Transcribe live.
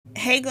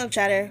Hey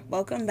Globetrotter,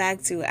 welcome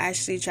back to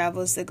Ashley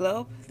Travels the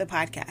Globe, the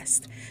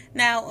podcast.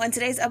 Now, on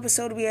today's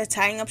episode, we are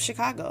tying up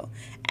Chicago.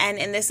 And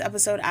in this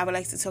episode, I would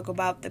like to talk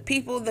about the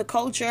people, the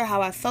culture,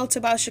 how I felt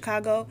about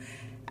Chicago,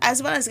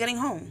 as well as getting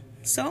home.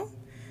 So,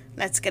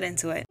 let's get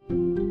into it.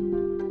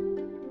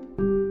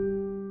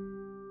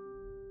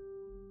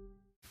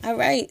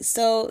 Alright,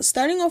 so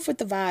starting off with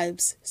the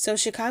vibes. So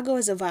Chicago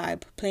is a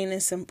vibe, plain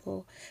and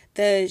simple.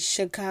 The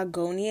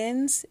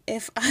Chicagonians,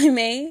 if I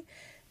may,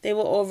 they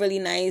were all really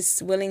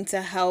nice, willing to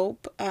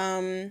help.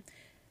 I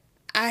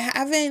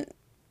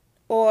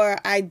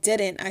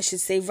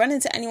should say, run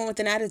into anyone with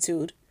an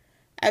attitude.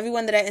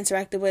 Everyone that I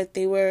interacted with,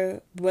 they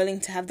were willing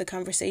to have the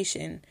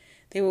conversation.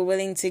 They were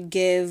willing to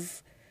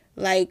give,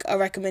 like, a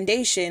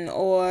recommendation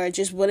or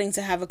just willing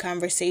to have a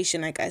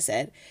conversation, like I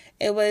said.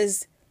 It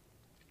was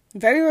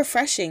very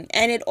refreshing.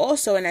 And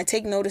I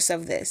take notice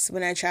of this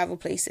when I travel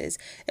places,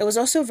 it was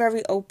also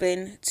very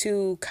open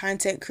to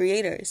content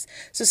creators.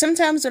 So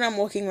sometimes when I'm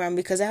walking around,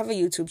 because I have a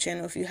YouTube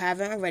channel, if you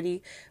haven't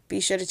already, be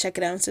sure to check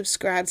it out and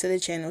subscribe to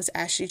the channel. It's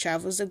Ashley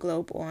Travels the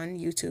Globe on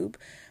YouTube.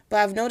 But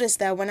I've noticed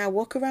that when I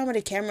walk around with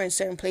a camera in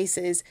certain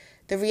places,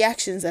 the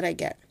reactions that I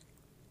get,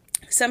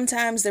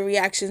 sometimes the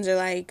reactions are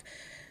like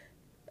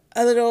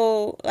a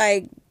little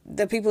like,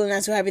 the people are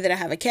not so happy that I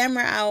have a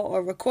camera out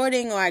or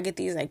recording, or I get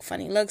these like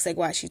funny looks, like,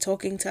 why is she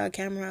talking to a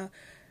camera?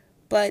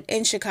 But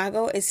in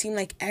Chicago, it seemed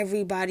like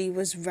everybody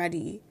was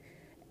ready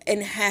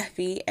and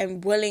happy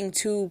and willing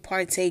to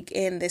partake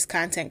in this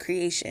content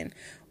creation.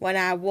 When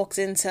I walked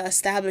into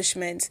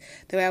establishments,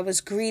 the way I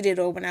was greeted,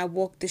 or when I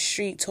walked the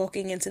street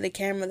talking into the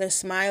camera, the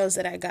smiles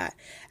that I got,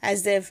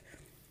 as if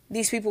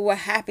these people were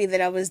happy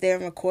that I was there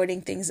and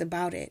recording things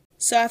about it.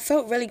 So I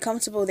felt really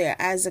comfortable there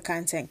as a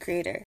content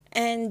creator.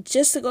 And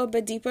just to go a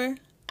bit deeper,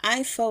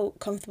 I felt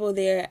comfortable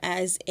there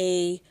as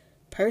a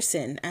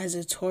person, as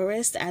a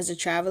tourist, as a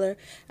traveler.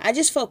 I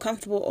just felt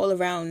comfortable all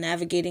around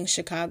navigating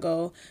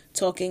Chicago,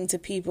 talking to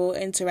people,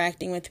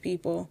 interacting with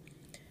people.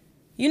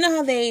 You know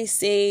how they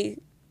say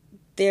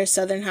there's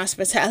Southern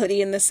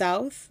hospitality in the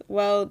South?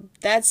 Well,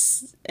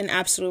 that's an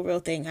absolute real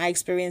thing. I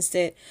experienced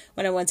it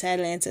when I went to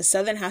Atlanta.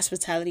 Southern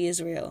hospitality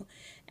is real.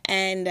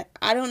 And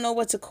I don't know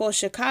what to call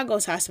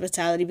Chicago's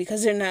hospitality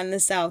because they're not in the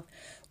South.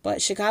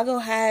 But Chicago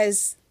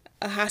has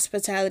a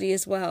hospitality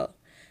as well.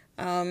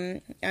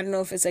 I don't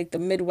know if it's like the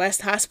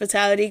Midwest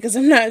hospitality, because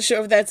I'm not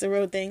sure if that's a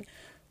real thing.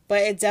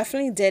 But it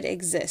definitely did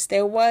exist.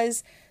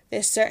 There's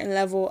certain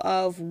level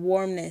of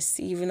warmness,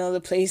 even though the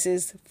place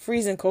is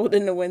freezing cold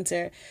in the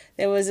winter.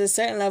 There was a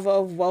certain level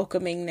of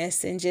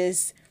welcomingness and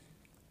just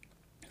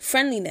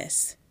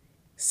friendliness.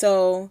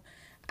 So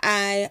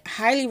I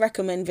highly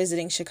recommend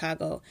visiting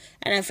Chicago.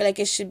 And I feel like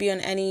it should be on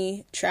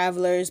any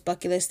traveler's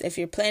bucket list. If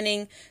you're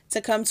planning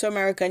to come to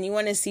America and you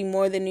want to see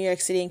more than New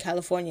York City and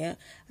California,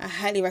 I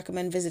highly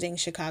recommend visiting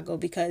Chicago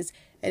because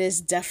it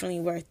is definitely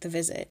worth the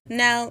visit.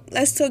 Now,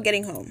 let's talk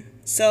getting home.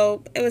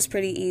 So it was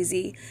pretty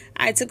easy.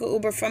 I took an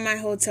Uber from my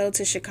hotel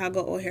to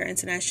Chicago O'Hare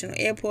International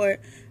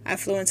Airport. I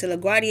flew into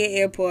LaGuardia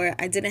Airport.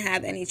 I didn't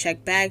have any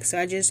checked bags, so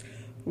I just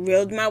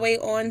reeled my way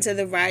on to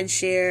the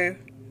rideshare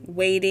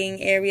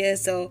waiting area.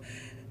 So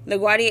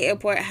LaGuardia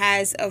Airport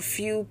has a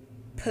few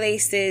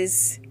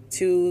places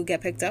to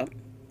get picked up.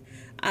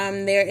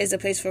 There is a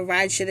place for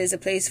rideshare. There's a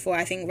place for,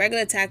 I think,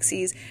 regular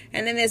taxis.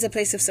 And then there's a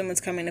place if someone's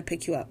coming to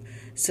pick you up.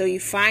 So you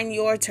find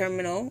your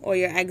terminal or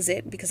your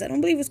exit, because I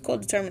don't believe it's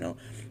called the terminal.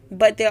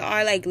 But there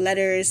are like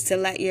letters to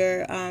let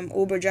your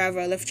Uber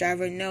driver or Lyft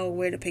driver know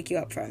where to pick you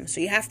up from.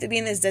 So you have to be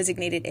in this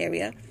designated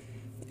area.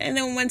 And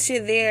then once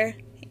you're there,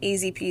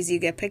 easy peasy, you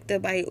get picked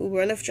up by your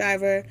Uber or Lyft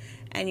driver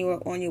and you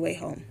are on your way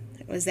home.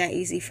 It was that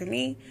easy for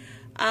me.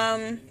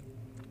 And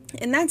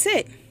that's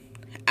it.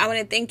 I want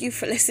to thank you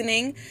for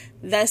listening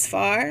thus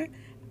far.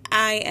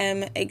 I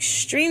am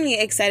extremely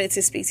excited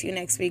to speak to you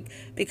next week,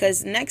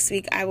 because next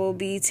week I will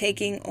be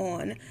taking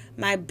on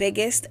my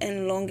biggest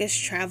and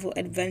longest travel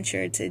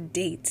adventure to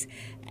date.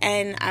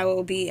 And I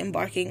will be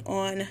embarking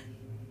on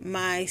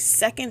my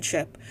second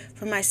trip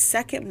for my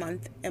second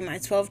month in my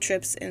 12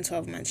 trips in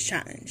 12 months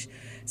challenge.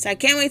 So I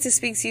can't wait to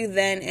speak to you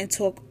then and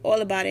talk all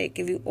about it,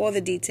 give you all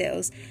the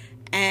details,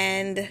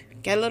 and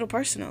get a little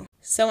personal.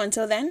 So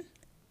until then,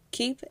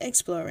 keep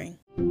exploring.